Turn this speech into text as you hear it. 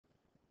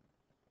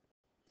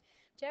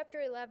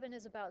Chapter 11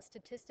 is about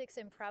statistics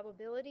and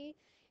probability.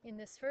 In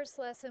this first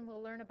lesson,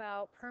 we'll learn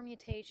about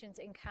permutations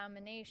and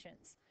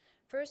combinations.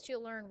 First,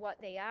 you'll learn what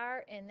they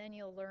are, and then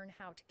you'll learn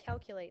how to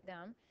calculate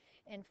them.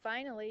 And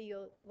finally,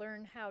 you'll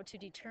learn how to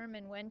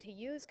determine when to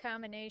use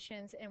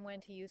combinations and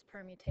when to use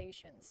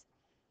permutations.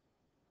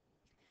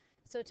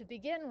 So to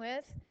begin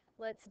with,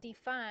 let's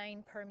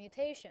define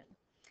permutation.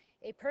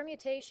 A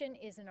permutation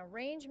is an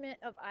arrangement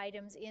of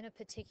items in a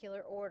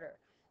particular order.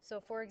 So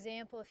for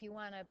example, if you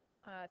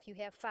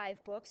have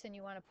 5 books and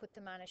you want to put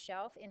them on a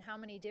shelf, in how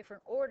many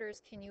different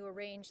orders can you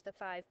arrange the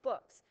 5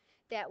 books?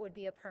 That would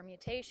be a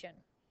permutation.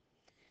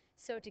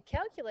 So to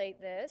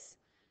calculate this,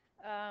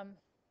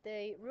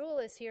 the rule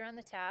is here on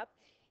the top.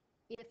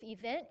 If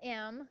event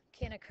M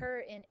can occur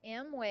in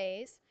M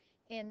ways,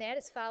 and that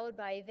is followed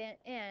by event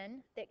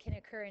N that can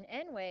occur in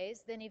N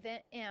ways, then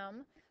event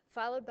M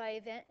followed by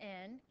event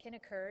N can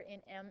occur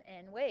in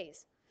Mn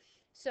ways.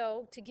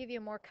 So to give you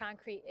a more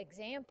concrete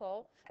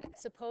example,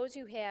 suppose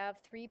you have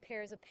 3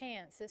 pairs of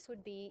pants. This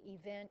would be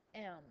event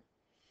M.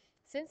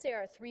 Since there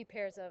are 3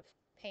 pairs of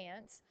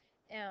pants,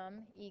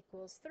 M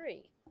equals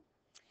 3.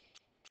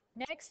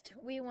 Next,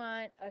 we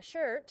want a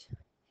shirt,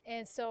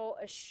 and so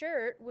a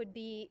shirt would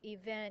be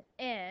event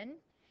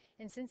N,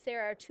 and since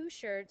there are 2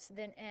 shirts,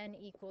 then N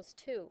equals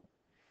 2.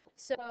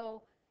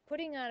 So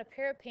putting on a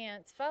pair of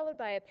pants followed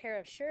by a pair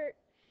of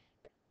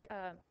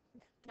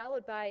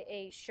followed by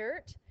a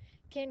shirt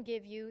can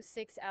give you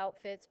 6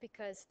 outfits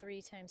because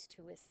 3 times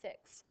 2 is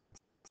 6.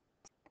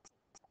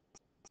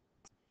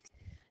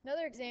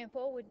 Another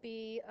example would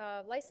be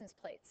license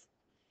plates.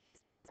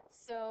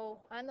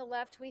 So on the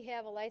left we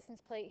have a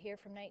license plate here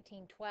from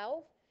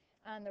 1912.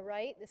 On the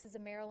right, this is a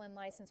Maryland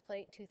license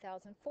plate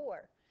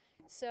 2004.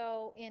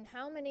 So in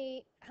how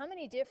many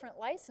different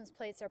license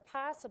plates are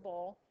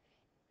possible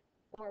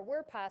or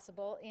were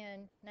possible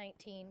in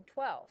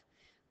 1912?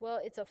 Well,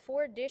 it's a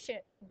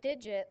 4-digit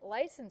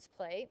license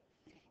plate,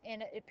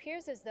 and it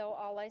appears as though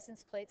all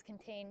license plates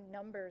contain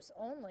numbers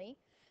only.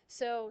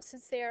 So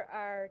since there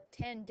are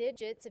 10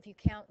 digits, if you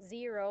count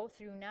 0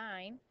 through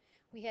 9,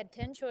 we had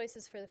 10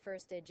 choices for the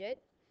first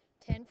digit,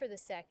 10 for the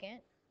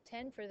second,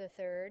 10 for the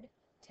third,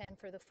 10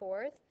 for the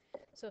fourth.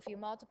 So if you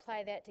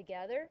multiply that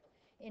together,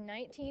 in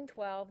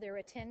 1912 there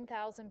were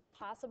 10,000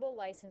 possible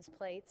license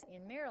plates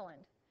in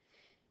Maryland.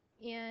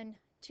 In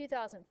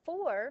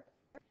 2004,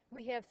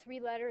 we have 3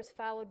 letters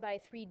followed by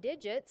 3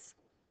 digits.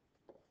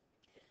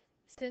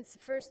 Since the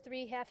first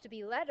 3 have to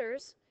be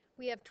letters,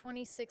 we have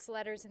 26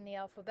 letters in the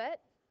alphabet.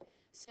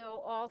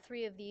 So all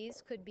 3 of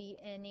these could be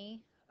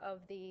any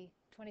of the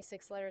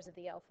 26 letters of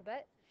the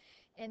alphabet.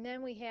 And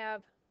then we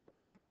have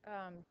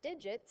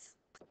digits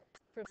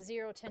from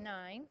 0 to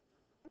 9.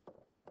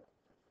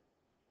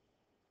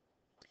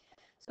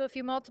 So if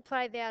you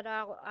multiply that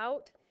all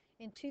out,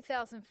 in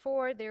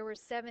 2004 there were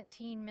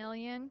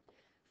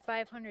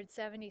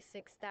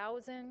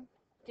 17,576,000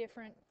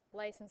 different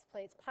license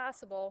plates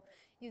possible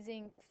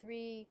using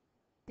 3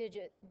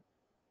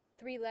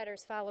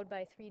 letters followed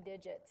by 3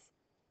 digits.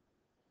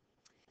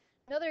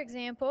 Another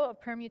example of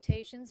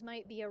permutations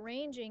might be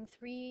arranging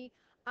 3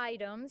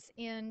 items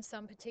in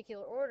some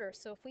particular order.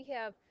 So if we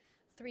have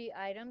 3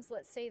 items,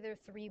 let's say they're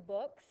 3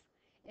 books,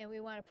 and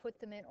we want to put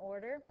them in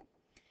order,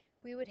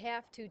 we would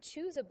have to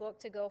choose a book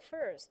to go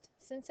first.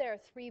 Since there are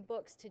 3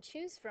 books to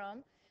choose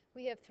from,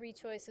 we have 3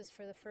 choices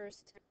for the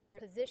first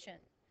position.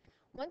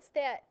 Once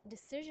that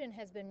decision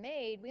has been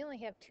made, we only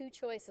have 2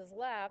 choices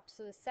left,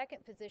 so the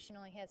second position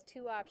only has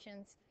 2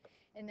 options,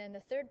 and then the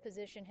third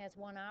position has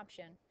 1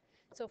 option.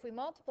 So if we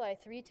multiply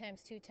 3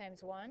 times 2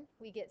 times 1,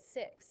 we get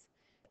 6.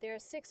 There are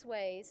 6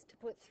 ways to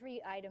put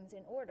 3 items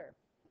in order.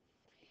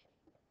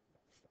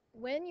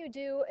 When you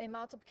do a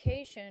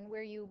multiplication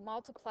where you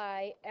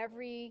multiply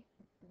every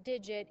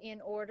digit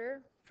in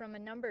order from a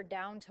number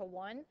down to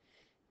 1,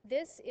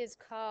 this is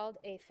called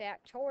a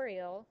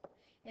factorial,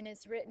 and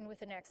it's written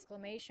with an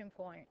exclamation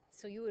point.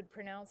 So you would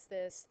pronounce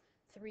this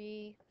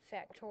 3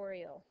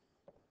 factorial.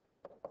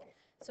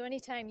 So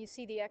anytime you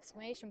see the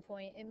exclamation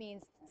point, it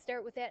means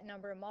start with that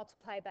number and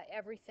multiply by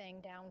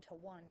everything down to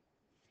 1.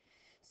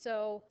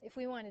 So if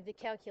we wanted to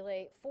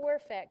calculate 4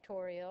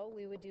 factorial,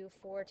 we would do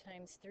 4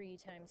 times 3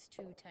 times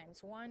 2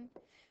 times 1,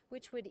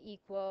 which would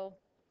equal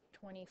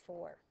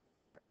 24.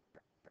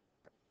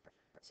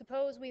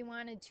 Suppose we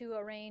wanted to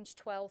arrange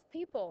 12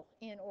 people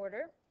in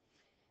order.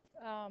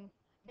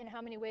 In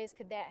how many ways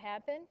could that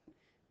happen?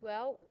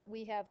 Well,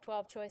 we have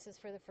 12 choices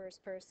for the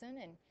first person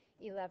and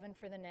 11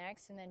 for the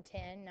next, and then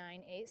 10,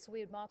 9, 8. So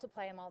we would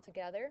multiply them all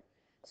together.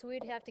 So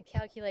we'd have to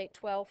calculate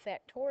 12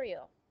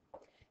 factorial.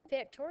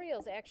 Factorial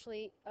is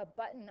actually a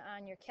button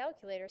on your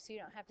calculator, so you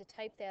don't have to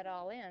type that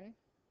all in.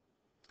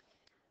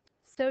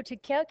 So to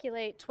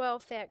calculate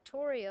 12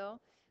 factorial,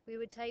 we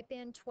would type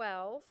in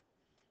 12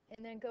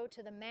 and then go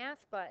to the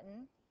math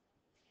button.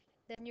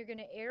 Then you're going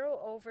to arrow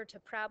over to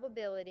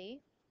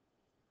probability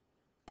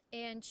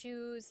and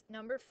choose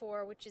number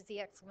 4, which is the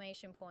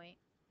exclamation point.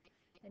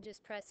 And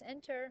just press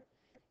enter,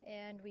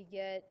 and we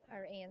get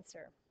our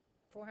answer,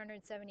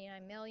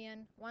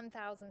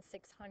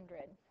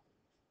 479,001,600.